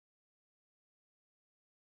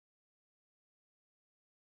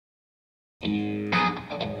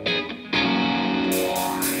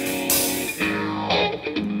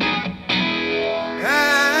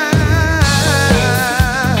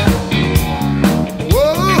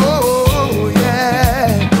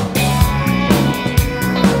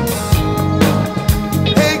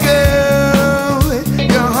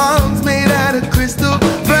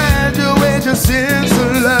Sense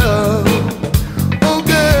of love. Oh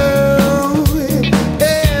girl,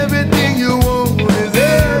 everything you want is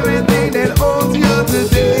everything that owns you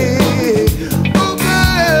today. Oh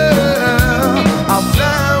girl, I'm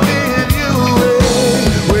down with you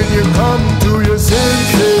when you come to your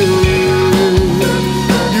senses.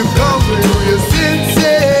 You come to your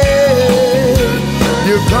senses.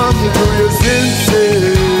 You come to your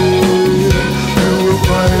senses. You will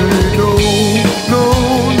finally know.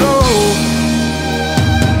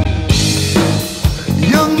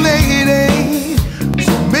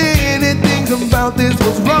 About this